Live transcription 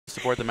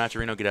Support the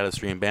Matcherino, get out of the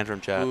stream. Ban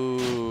from chat. Ooh.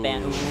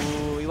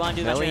 Ooh, we want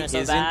to do Meli Matcherino so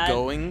isn't bad.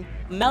 going.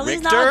 Meli's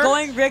Richter? not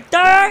going Richter.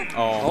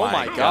 Oh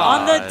my God. god.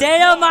 On the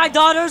day of my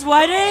daughter's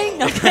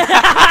wedding.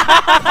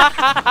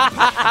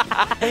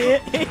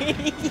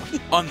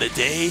 On the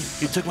day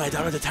you took my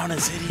daughter to town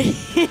and city.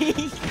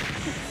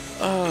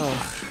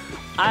 Oh.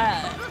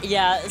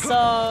 Yeah,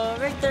 so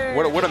Richter.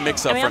 What a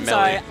mix-up I'm from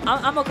sorry.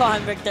 Meli. I'm gonna call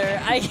him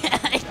Richter. I'm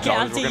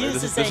too used to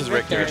this saying is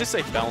Richter. You Richter. just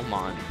say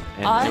Belmont,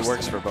 and it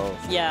works for both.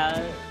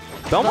 Yeah.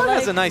 Belmont But,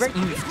 has a nice Rick-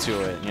 oomph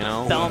to it, you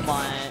know?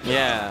 Belmont.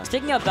 Yeah.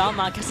 Speaking of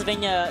Belmont,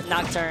 Castlevania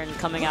Nocturne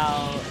coming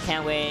out.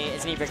 Can't wait.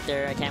 It's me,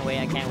 Richter. I can't wait.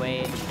 I can't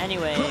wait.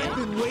 Anyway. I've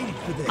been waiting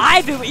for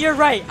this. You're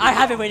right. I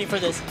have been waiting for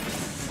this.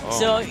 Oh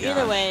So my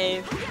either gosh.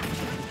 way,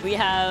 we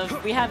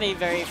have a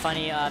very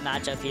funny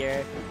matchup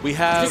here. We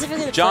have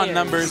Specifically the John players.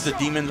 Numbers, the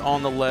demon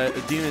on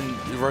the demon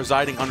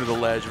residing under the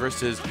ledge,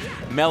 versus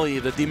Meli,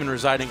 the demon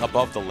residing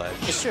above the ledge.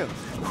 It's true.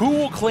 Who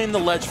will claim the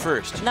ledge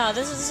first? No,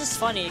 this is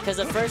funny because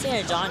the first thing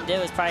that John did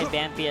was probably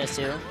ban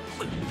PS2.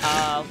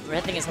 Which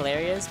I think is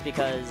hilarious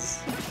because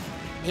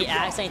he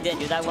accidentally didn't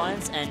do that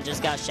once and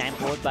just got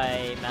shambled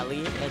by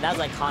Meli. And that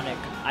was iconic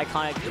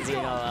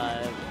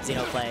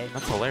Xeno play.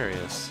 That's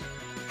hilarious.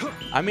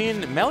 I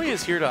mean, Meli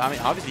is here to, I mean,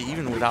 obviously,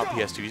 even without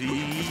PS2, he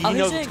He's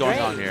knows doing what's going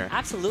great. on here.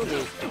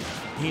 Absolutely.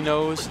 He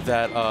knows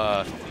that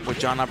what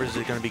John Numbers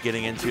is going to be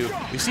getting into.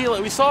 We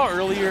saw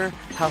earlier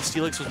how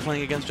Steelix was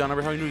playing against John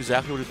Numbers, how he knew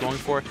exactly what he was going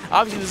for.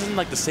 Obviously, this isn't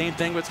like the same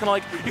thing, but it's kind of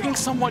like, you can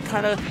somewhat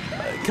kind of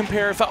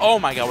compare. Oh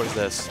my god, what is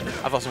this?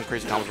 I thought some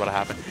crazy comments about to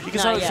happen. You can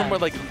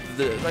somewhat like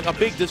a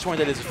big disjoint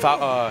that is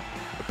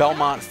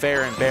Belmont,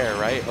 Fair, and Bear,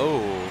 right? Oh.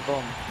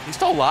 Boom. He's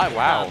still alive,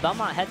 wow.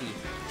 Belmont heavy.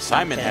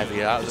 Simon Okay. heavy.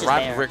 Just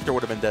there. Richter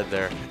would have been dead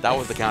there. That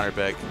was the counter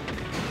pick.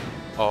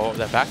 Oh,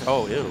 that back.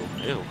 Oh, ew,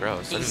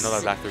 gross. I didn't know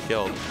that back through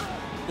killed.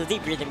 The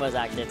deep breathing was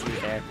active, to be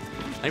fair.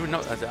 I don't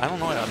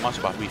know much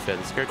about Wii Fit.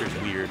 This character's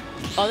weird.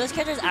 Oh, this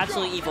character is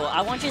absolutely evil.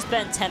 I want you to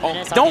spend 10 Oh,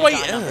 minutes don't talking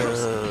wait. about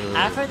numbers.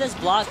 After this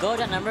block, go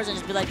to numbers and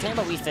just be like, tell me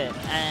about Wii Fit.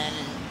 And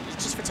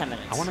it's just for 10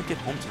 minutes. I want to get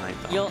home tonight,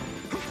 though. You'll...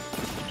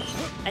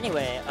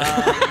 Anyway,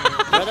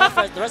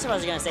 the rest of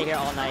us are going to stay here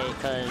all night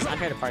because I'm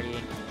here to party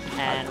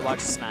and watch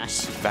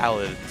Smash.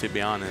 Valid, to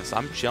be honest.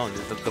 I'm chilling.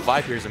 The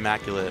vibe here is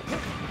immaculate.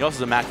 He also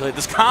is immaculate.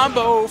 This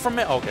combo from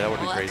it. Okay, that would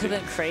be Well, it crazy. could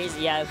have been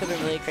crazy. Yeah, it could have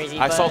been really crazy.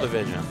 I but saw the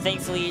vision.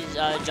 Thankfully,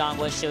 John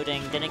was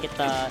shielding. Didn't get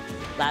the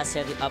last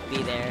hit of the up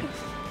B there.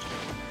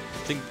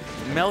 I think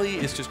Meli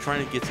is just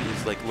trying to get to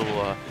his like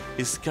little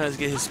he's kind of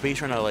get his space,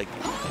 trying to like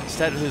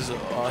set his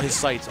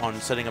sights on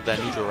setting up that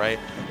neutral, right?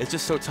 It's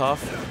just so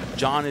tough.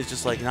 John is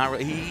just like not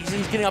really,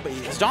 he's getting up.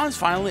 John is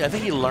finally, I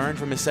think he learned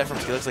from his set from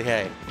Skillix, like,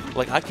 hey,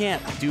 like I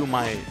can't do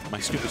my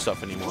stupid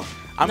stuff anymore.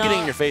 I'm getting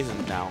in your face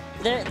now.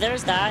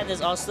 There's that.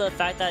 There's also the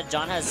fact that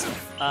John has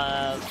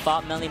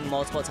fought Meli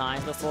multiple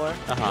times before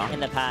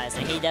in the past,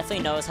 and he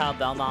definitely knows how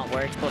Belmont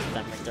works, both of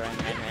them, Richter and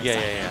Simon.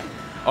 Yeah.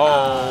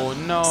 Oh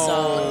no.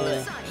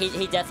 So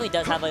he definitely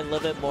does have like, a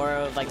little bit more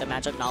of like the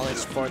matchup knowledge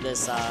for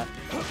this.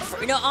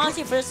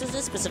 Honestly, for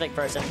this specific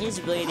person,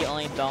 he's really the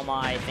only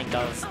Belmont I think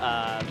of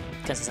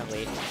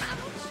consistently.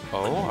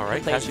 Oh, all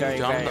right. Plays Catching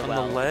John on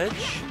well. the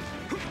ledge,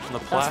 on the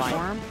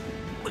platform.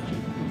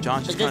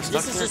 John's just kind of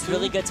stuck This is there just too.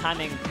 really good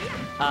timing.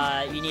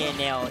 You need a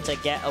nail to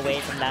get away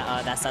from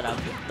that setup.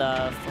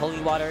 The holy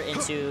water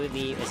into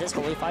the is this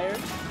holy fire?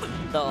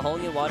 The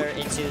holy water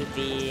into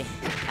the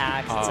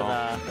axe into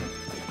the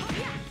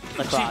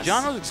cross. See,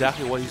 John knows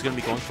exactly what he's going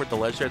to be going for at the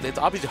ledge there. It's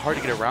obviously hard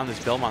to get around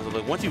this Belmont. So,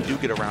 like, once you do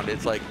get around it,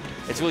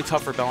 it's really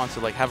tough for Belmont to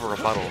like have a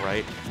rebuttal,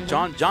 right?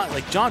 John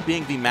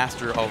being the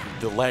master of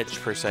the ledge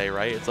per se,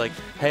 right? It's like,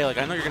 hey, like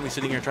I know you're going to be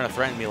sitting here trying to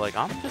threaten me. Like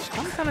I'm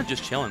kind of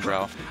just chilling,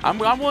 bro. I'm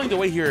willing to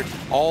wait here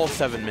all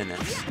 7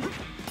 minutes.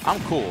 I'm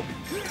cool.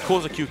 Cool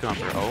as a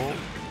cucumber. Oh.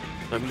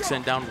 Let me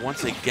send down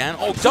once again.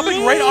 Oh,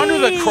 jumping right under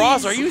the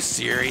cross. Are you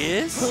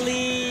serious?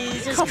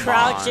 Please, just Come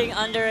crouching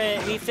on. under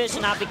it. We fish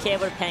should not be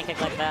able to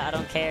pancake like that. I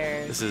don't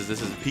care. This is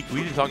peak.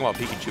 We didn't talk about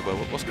Pikachu, but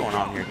what's going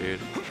on here,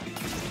 dude?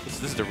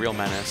 This is the real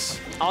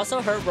menace.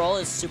 Also, her roll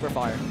is super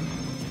far.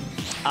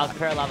 I'll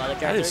compare a lot of other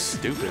That is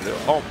characters. stupid.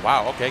 Oh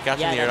wow. Okay,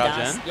 catching the air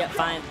dodge in. Yeah,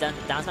 fine.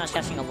 Down smash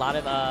catching a lot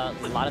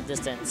of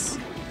distance.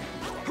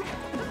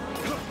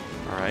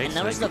 All right. And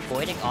then we're just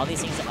avoiding all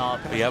these things.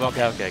 Yeah,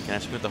 okay. Can I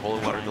spit the holy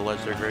water to the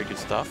ledge there? Very good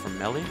stuff from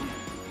Meli.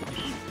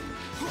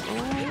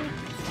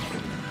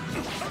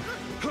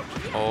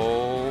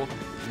 Oh,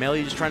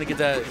 Meli just trying to get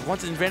that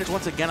advantage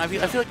once again. I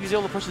feel like he's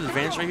able to push his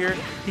advantage right here.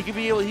 He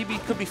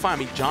could be fine. I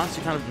mean, John's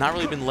kind of not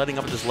really been letting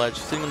up at this ledge,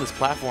 sitting on this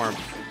platform.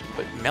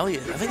 But Meli,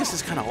 I think this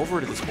is kind of over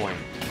it at this point.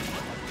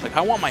 Like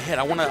I want my hit.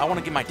 I want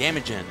to get my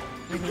damage in.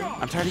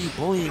 I'm tired of you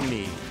bullying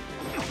me.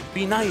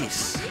 Be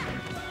nice.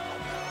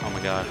 Oh my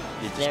god.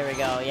 There we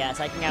go. Yeah,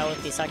 taking out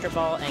with the sucker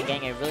ball and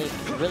getting a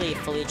really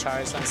fully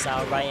charged Sun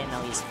style right in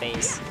Meli's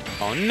face.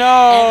 Oh no!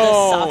 And the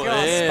soccer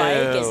on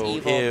spike is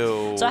evil.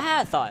 Ew. So I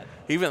had a thought.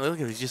 Even look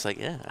at he's just like,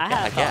 yeah,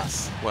 I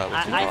guess. Well,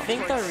 I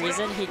think the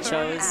reason he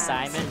chose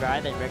Simon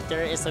rather than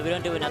Richter is so we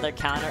don't do another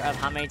counter of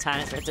how many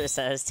times Richter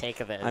says take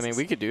of it. I mean,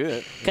 we could do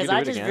it. Because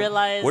I just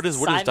realized what does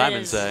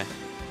Diamond say?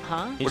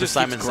 Huh? He What just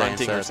does keeps Simon say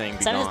grunting or instead? saying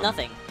be Simon gone. has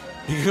nothing.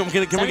 Can we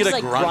Simon get just, a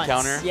like, grunt grunts.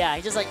 counter? Yeah,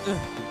 he just like.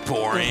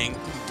 Boring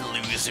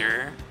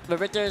loser. But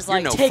Richter's You're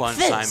like, no take fun,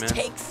 this, Simon.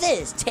 take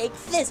this, take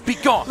this. Be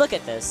gone. Look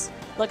at this.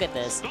 Look at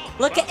this.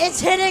 Look at it's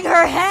hitting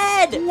her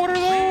head. What are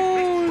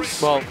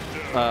those? Well,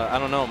 I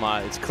don't know, Ma.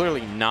 It's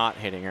clearly not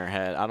hitting her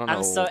head. I don't know.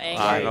 I'm so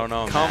angry. I don't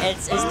know, Come, man.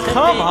 It's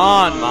come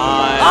on,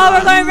 Ma. Oh,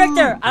 we're going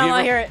Richter. I don't want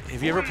to hear it.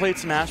 Have you ever played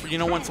Smash where you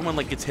know when someone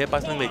like gets hit by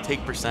something, they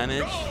take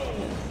percentage?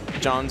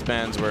 John's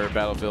bands were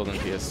Battlefield and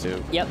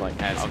PS2. Yep.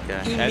 Like as Okay.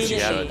 as you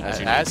Immediately. should. As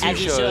you As need. you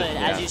should.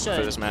 As you For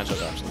should. this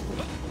matchup, actually.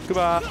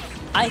 Goodbye.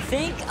 I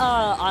think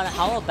on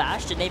Hollow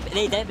Bastion,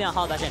 they've been on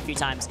Hollow Bastion a few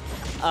times.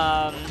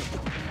 I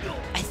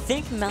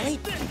think Meli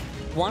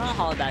won on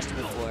Hollow Bastion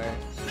before.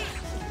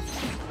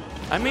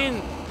 I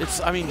mean,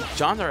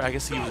 John's. I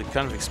guess he was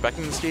kind of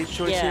expecting the stage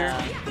choice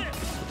Yeah. here.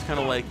 It's kind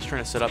of like he's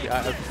trying to set up.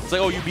 It's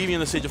like, oh, you beat me in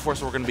the stage before,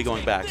 so we're going to be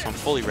going back. So I'm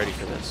fully ready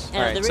for this. And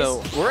All right, the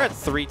so we're at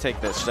 3. Take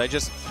this. Should I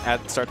just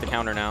start the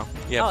counter now?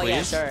 Yeah, Oh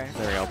please. yeah,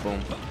 sure. There we go.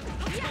 Boom.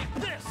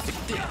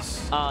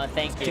 Oh,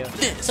 thank you.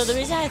 So the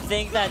reason I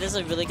think that this is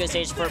a really good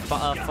stage for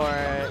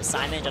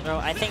Simon in general,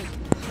 I think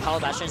Hollow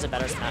Bastion is a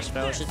better Smash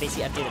throw, which is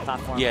basically empty the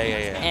platform. Yeah.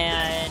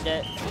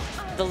 And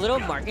the little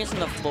markings on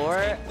the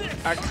floor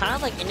are kind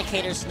of like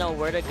indicators to know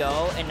where to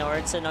go in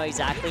order to know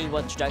exactly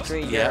what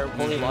trajectory your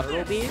holy water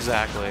will be.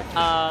 Exactly.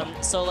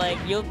 So like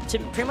you'll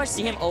pretty much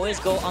see him always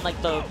go on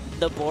like the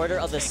border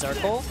of the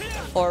circle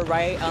or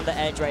right on the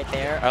edge right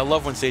there. I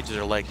love when stages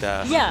are like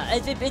that. Yeah,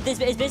 it's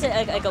basically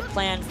like a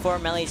plan for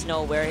Meli to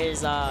know where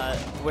his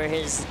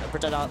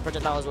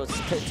projectiles will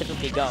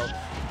typically go.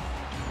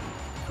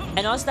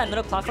 And also that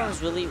middle platform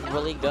is really,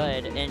 really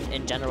good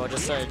in general,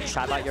 just to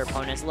trap out your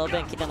opponents a little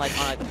bit and keep them like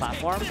on like the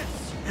platform.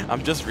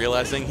 I'm just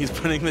realizing he's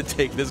putting the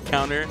take this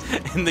counter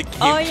in the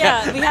game. Oh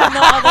yeah, we have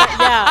no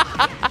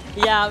other.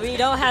 Yeah, we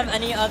don't have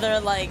any other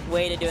like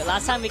way to do it.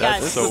 Last time we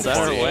got That's so super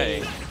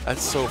funny. speed.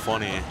 That's so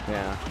funny.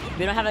 Yeah.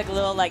 We don't have like a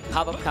little like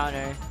pop-up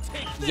counter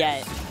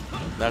yet.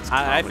 That's.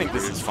 I comedy, think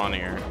this dude. is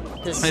funnier.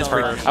 This is It's so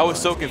pretty- fun. I was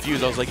so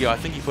confused. I was like, yo, I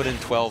think you put in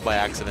 12 by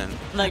accident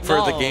Like, for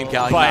the no. game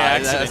count. By Nah,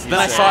 accident, Then you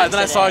I said. saw it. Then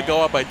I saw it Accident.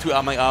 go up by 2.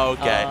 I'm like, oh,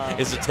 okay.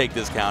 It's to take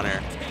this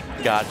counter.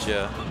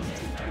 Gotcha.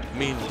 I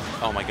mean,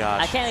 oh my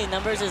gosh. I can't believe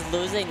Numbers is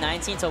losing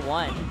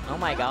 19-1. Oh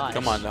my gosh.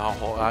 Come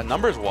on,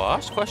 numbers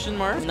washed? Question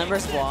mark.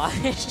 Numbers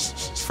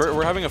washed.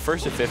 We're having a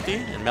first to 50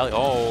 and Meli.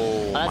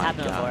 Oh, That's my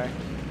happened God.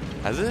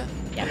 before. Has it?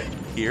 Yeah.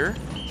 Here?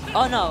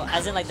 Oh no,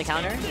 as in like the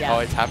counter? Yeah. Oh,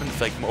 it's happened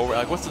like over.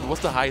 Like,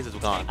 what's the highest it's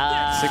gone?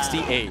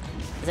 68.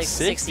 It's like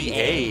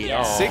 68.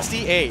 Yeah. Oh.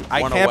 68.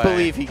 I One can't away.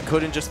 believe he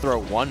couldn't just throw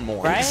one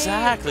more. Right?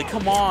 Exactly.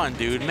 Come on,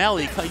 dude.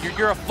 Meli,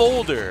 you're a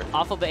folder.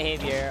 Awful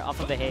behavior.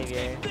 Awful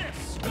behavior.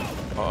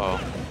 Uh-oh.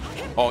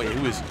 Oh, yeah, he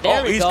was. There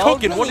Oh, we he's go.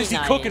 cooking. What Really is he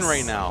nice. cooking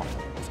right now?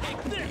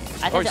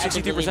 I Oh, think that's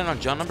 63% really, on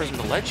John numbers in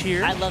the ledge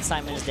here. I love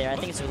Simon's there. I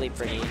think it's really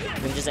pretty.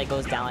 When he just like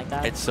goes down like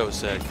that. It's so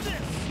sick.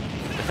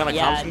 The kind of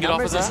yeah, comps can get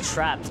off of Numbers that. is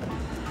trapped.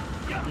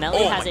 Meli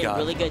Oh has my a God.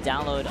 really good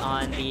download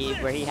on the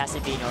where he has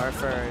to be in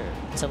order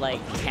to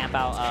like camp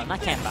out,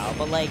 not camp out,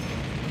 but like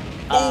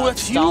Oh,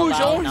 that's stall huge.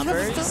 out Oh, he's never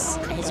Numbers.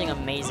 done- He's doing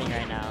amazing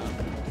right now.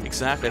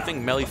 Exactly. I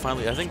think Meli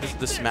finally. I think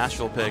the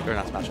Smashville pick, or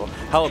not Smashville,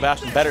 Hollow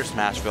Bastion, better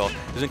Smashville,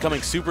 is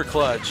becoming super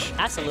clutch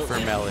Absolutely. for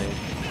Meli.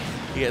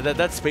 Yeah,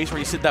 that space where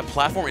you sit, that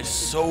platform is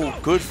so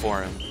good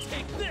for him.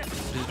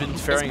 He's been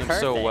faring It's him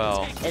so perfect.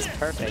 well. It's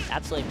perfect,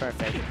 absolutely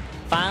perfect.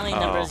 Finally,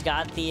 Numbers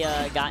got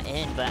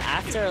in, but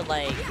after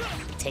like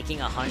taking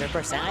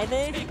 100%, I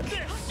think.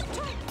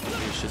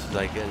 It's just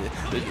like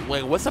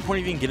what's the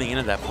point of even getting in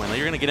at that point? Like,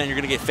 you're gonna get in, you're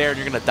gonna get fair, and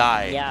you're gonna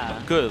die.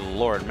 Yeah. Good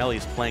lord,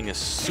 Meli's playing this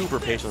super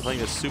patient, playing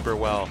this super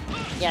well.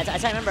 Yeah, I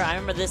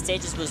remember this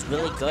stage was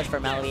really good for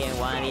Meli in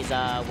one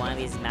of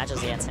these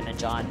matches against him and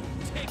John.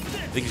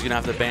 Think he's gonna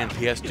have to ban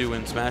PS2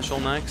 and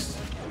Smashville next?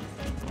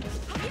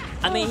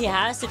 I mean, he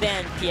has to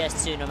ban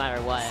PS2 no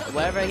matter what.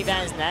 Whatever he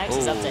bans next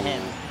is up to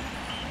him.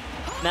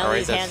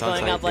 Meli's that's hands sun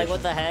going up like,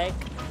 what the heck?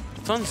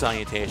 Sun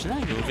salutation.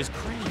 That move is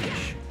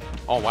cringe.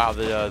 Oh wow,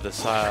 the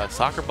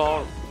soccer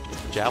ball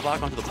jab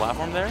lock onto the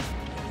platform there.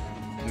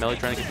 Meli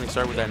trying to get things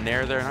started with that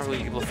nair there. Not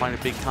really able to find a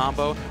big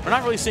combo. We're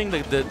not really seeing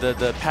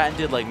the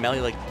patented like Meli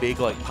like big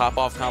like pop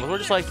off combos. We're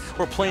just like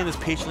we're playing this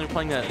patiently. We're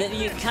playing that.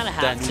 You kind of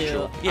that have to.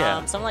 neutral.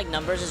 Yeah. Some like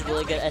Numbers is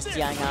really good at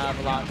SDIing out of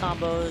a lot of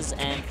combos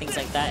and things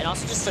like that, and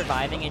also just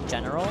surviving in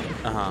general.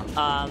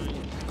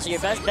 So your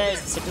best bet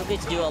is typically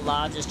to do a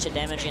lot of just chip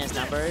damage against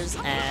Numbers,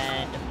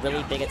 and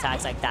really big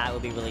attacks like that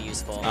would be really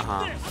useful.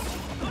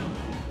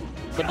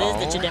 But this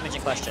is the chip damage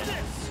in question.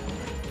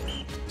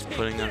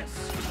 Putting them.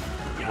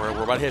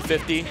 We're about to hit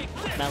 50. Meli,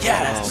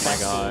 Yes! Oh my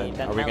god.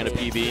 That Are we gonna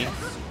Meli.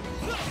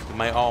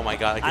 PB? Oh my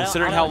god. I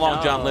Considering don't how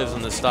long John know. lives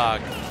in the stock.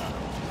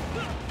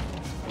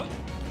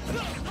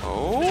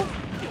 Oh.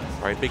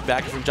 Alright, big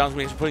back from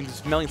John's putting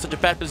Meli in such a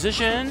bad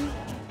position.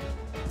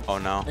 Oh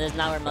no. This is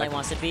not where Meli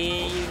wants to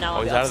be. You now Oh,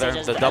 want he's to out of there.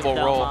 upstage The as double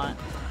roll. Belmont.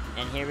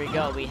 And here we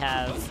go. We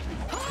have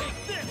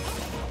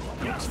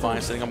It's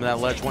fine, setting up on that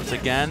ledge once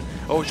again.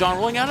 Oh, John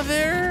rolling out of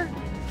there.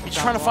 He's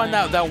trying to find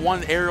that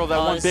one aerial, that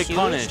one it's big huge.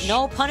 punish.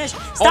 No punish.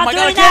 Stop Oh my god,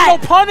 doing I can't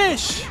that. go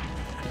punish!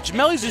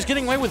 Meli's just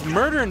getting away with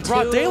murder in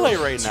broad daylight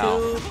right now.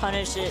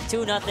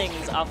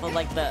 2-0 off of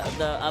like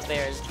the up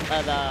airs,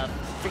 the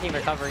freaking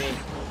recovery.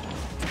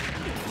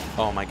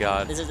 Oh my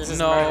God. This is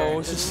no, murder.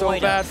 this is so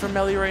bad for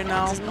Meli right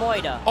now. This is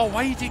Moida. Oh,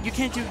 why you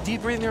can't do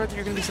deep breathing there?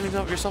 You're gonna be setting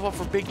yourself up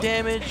for big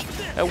damage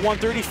at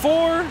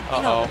 134.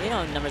 You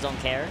know numbers don't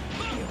care.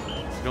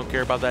 You don't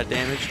care about that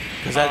damage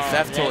because that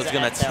F tilt is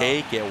gonna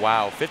take it.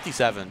 Wow,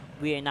 57.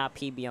 We are not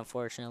PB,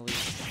 unfortunately.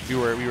 We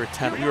were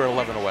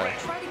 11 away.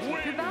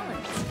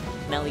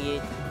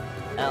 Meli,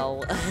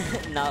 L,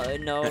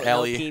 no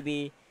Ellie.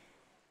 PB.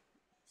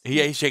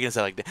 He's shaking his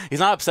head like that. He's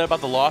not upset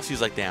about the loss.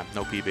 He's like, damn,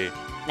 no PB.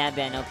 Nah,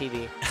 man, no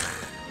PB.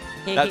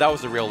 that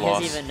was the real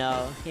loss. He doesn't even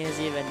know. He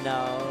doesn't even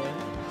know.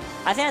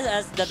 I think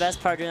that's the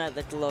best part doing that,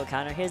 like the little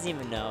counter. He doesn't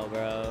even know,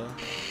 bro.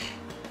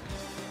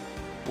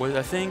 Well,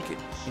 I think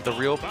the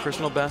real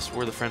personal best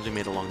were the friends we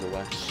made along the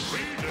way.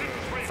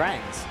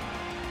 Friends.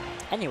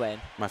 Anyway.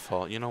 My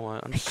fault. You know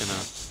what? I'm just gonna.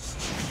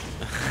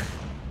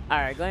 All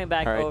right, going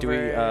back over. All right, do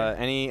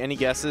we any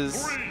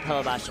guesses?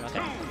 Hello, Bastion.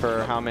 Okay.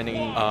 For how many?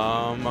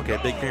 Okay,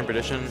 Big Green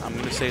Perdition. I'm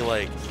gonna say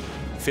like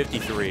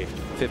 53.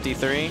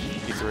 53?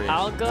 53.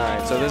 I'll go. All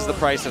right, so this is the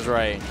Price is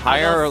Right.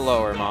 Higher or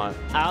lower, Mont?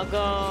 I'll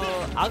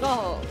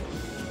go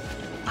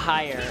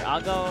higher.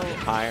 I'll go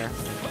higher.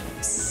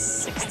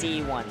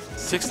 61.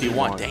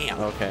 61. Damn.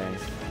 Okay.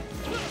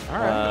 All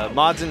right.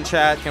 Mods in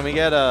chat, can we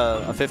get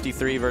a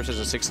 53 versus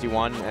a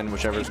 61, and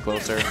whichever's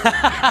closer?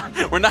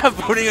 We're not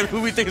voting on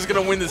who we think is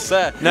gonna win this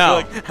set. No.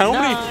 Like, how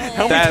many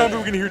times are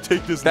we gonna hear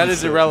take this? That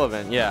is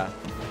irrelevant. Yeah.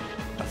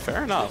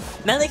 Fair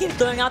enough. Man, they keep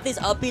throwing out these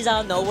upbeats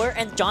out of nowhere,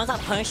 and John's not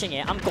punishing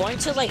it. I'm going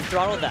to like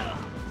throttle them.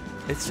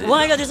 Well,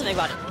 I gotta do something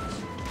about it.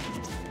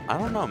 I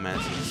don't know, man.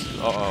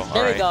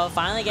 There we go.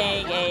 Finally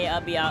getting a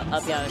upbeat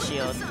out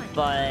shield,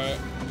 but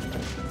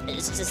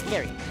it's just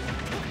scary.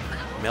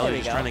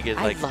 Meli's trying to get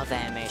like. I love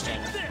that animation.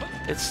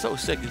 It's so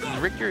sick.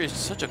 Richter is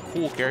such a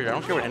cool character. I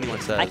don't care what anyone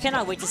says. I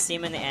cannot wait to see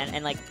him in the end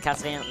and like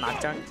Castlevania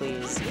Nocturne,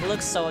 please. He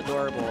looks so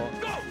adorable.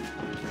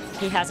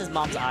 He has his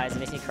mom's eyes. It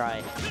makes me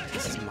cry.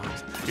 His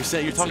mom's.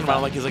 You're talking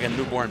about like he's like a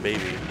newborn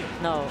baby.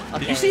 No. Okay.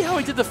 Did you see how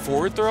he did the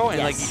forward throw and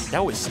yes.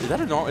 like is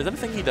that a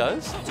thing he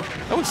does?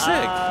 That was sick.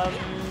 I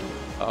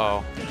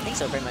think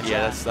so, pretty much.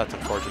 Yeah, that's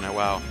unfortunate.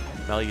 Wow.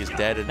 Meli is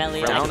dead and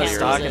Meli, down to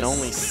stock and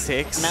only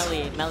 6.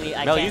 Meli, Meli,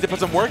 you need to put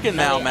some work in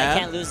now, man. I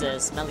can't lose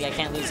this. Meli, I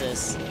can't lose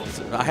this.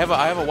 I have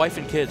a wife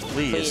and kids,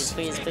 please.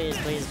 Please.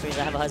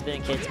 I have a husband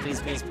and kids. Please.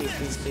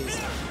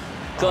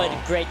 Good,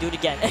 great. Do it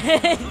again.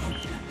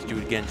 Just do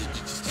it again.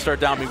 Just start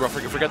down me, bro.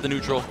 Forget the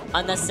neutral.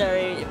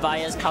 Unnecessary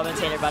bias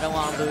commentator, but I don't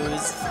want to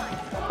lose.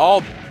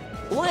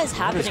 What is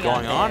happening? What is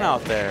going on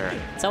out there?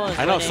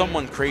 I know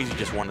someone crazy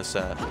just won a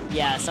set.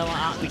 Yeah, someone.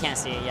 We can't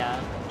see it.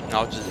 Yeah.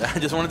 I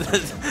just wanted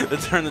to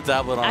turn the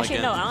tablet on Actually,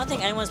 again. no, I don't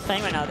think anyone's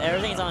playing right now.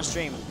 Everything's on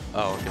stream.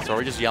 Oh, okay. So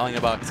we're just yelling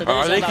about. So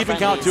are they keeping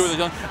count too?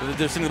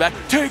 They're sitting in the back.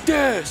 Take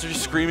this! They're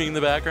just screaming in the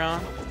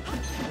background.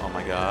 Oh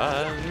my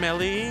God,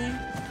 Meli.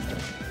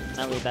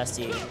 Meli,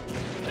 bestie.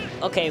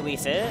 Okay, we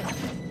fit.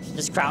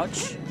 Just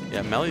crouch.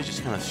 Yeah, Meli's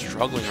just kind of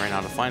struggling right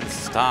now to find his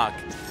stock.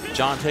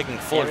 John taking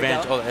full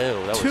advantage. Oh,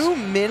 ew, that was 2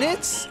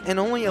 minutes and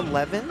only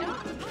 11.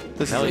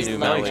 This Meli's is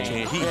Meli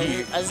changed.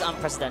 This is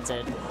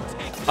unprecedented.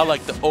 I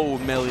like the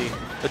Meli.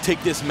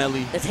 Take this,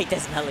 Meli. Take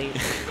this, Meli.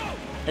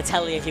 The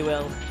telly, if you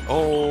will.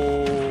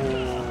 Oh.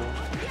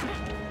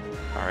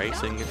 All right,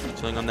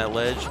 sitting on that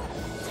ledge.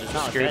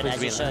 Scary place to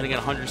be hitting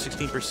at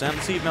 116%.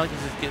 Let's see if Meli can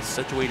get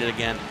situated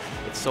again.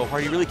 It's so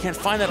hard. He really can't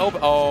find that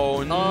open.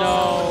 Oh,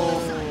 no.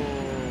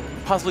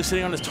 Possibly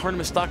sitting on his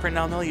tournament stock right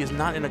now. Meli is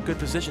not in a good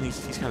position. He's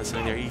kind of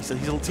sitting there. He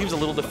seems a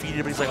little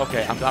defeated, but he's like,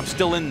 okay, I'm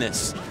still in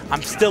this.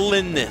 I'm still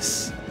in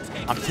this.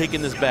 I'm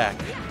taking this back.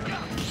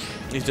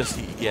 He's just,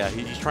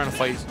 he's trying to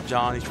fight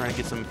John. He's trying to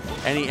get some,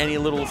 any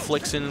little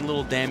flicks in,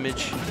 little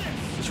damage.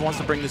 He just wants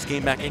to bring this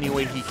game back any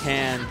way he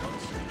can,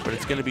 but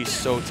it's going to be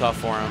so tough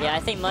for him. Yeah,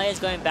 I think Meli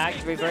is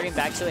reverting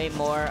back to a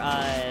more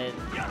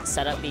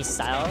setup-based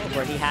style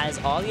where he has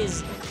all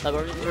these,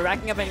 we're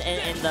racking up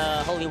in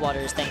the holy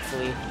waters,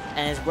 thankfully,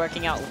 and is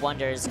working out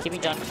wonders.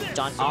 Keeping John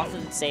off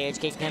of the stage,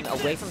 keeping him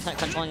away from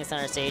controlling the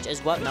center stage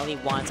is what Meli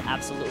wants,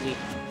 absolutely.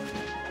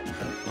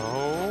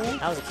 Oh.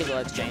 That was a cute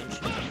little exchange.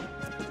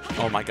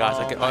 Oh my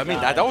gosh! I mean,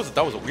 that was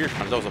a weird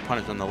punish. That was a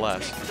punish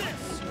nonetheless.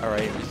 All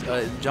right,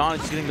 John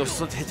is getting those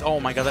hits. Oh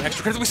my God, that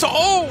extra credit we saw.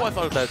 Oh, I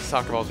thought that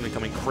soccer ball was going to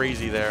be coming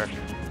crazy there.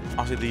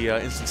 Obviously,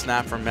 the instant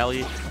snap from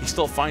Meli. He's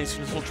still fine. He's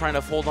still trying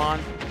to hold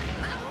on.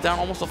 Down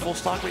almost a full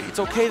stock, but it's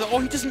okay. Oh,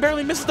 he just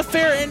barely misses the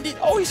fair, and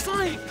he's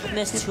fine.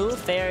 Missed 2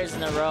 fairs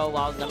in a row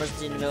while Numbers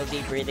didn't know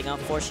deep breathing.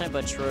 Unfortunate,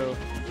 but true.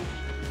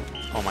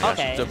 Oh my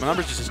gosh, the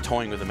Numbers just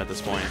toying with him at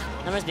this point.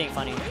 Numbers being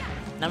funny.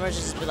 Numbers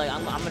just be like,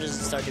 I'm gonna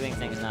just start doing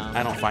things now.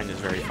 I don't find this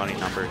very funny,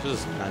 Numbers.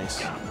 This is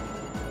nice.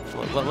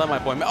 Let my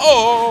boy.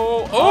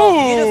 Beautiful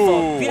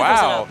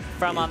wow!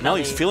 From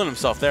Meli's feeling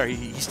himself there.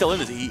 He's still in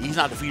this. He's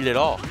not defeated at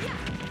all.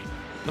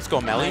 Let's go,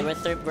 Meli.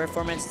 We're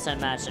 4 minutes to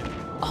 10 match.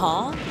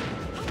 Huh?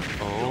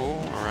 Oh,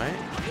 all right.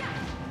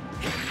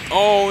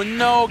 Oh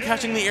no!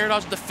 Catching the air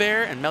dodge at the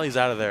fair, and Meli's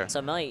out of there.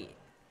 So Meli,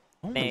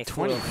 Only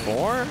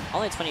 24?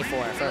 Only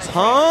 24 first.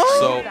 Huh?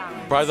 So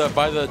by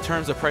the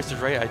terms of Price is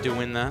Right, I do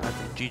win that.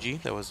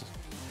 GG. That was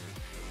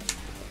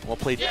well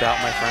played bout,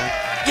 my friend.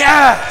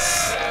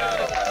 Yes!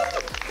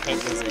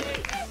 Hate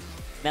music.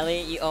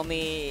 Meli, you owe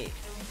me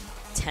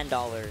 $10.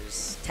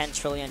 $10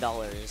 trillion.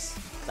 'Cause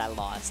I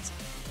lost.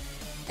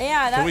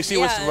 Yeah, Can we see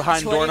what's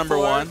behind door number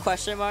 1?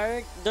 Question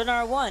mark. Door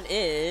number 1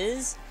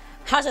 is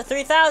House of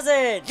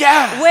 3000.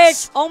 Yes!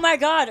 Which, oh my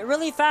god,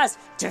 really fast.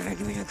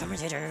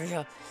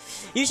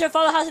 You should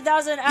follow House of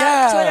 3000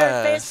 at Twitter,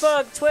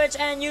 Facebook, Twitch,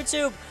 and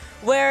YouTube,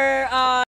 where